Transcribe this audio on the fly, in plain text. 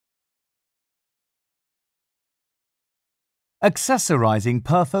Accessorizing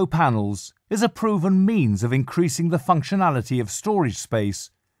Perfo panels is a proven means of increasing the functionality of storage space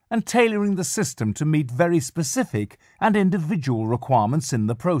and tailoring the system to meet very specific and individual requirements in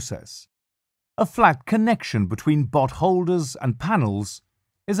the process. A flat connection between bot holders and panels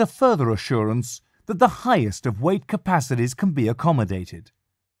is a further assurance that the highest of weight capacities can be accommodated.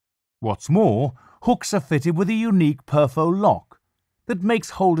 What's more, hooks are fitted with a unique Perfo lock that makes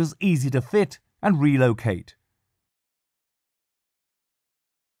holders easy to fit and relocate.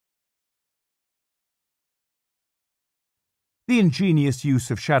 The ingenious use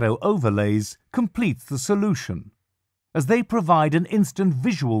of shadow overlays completes the solution, as they provide an instant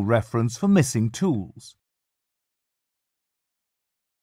visual reference for missing tools.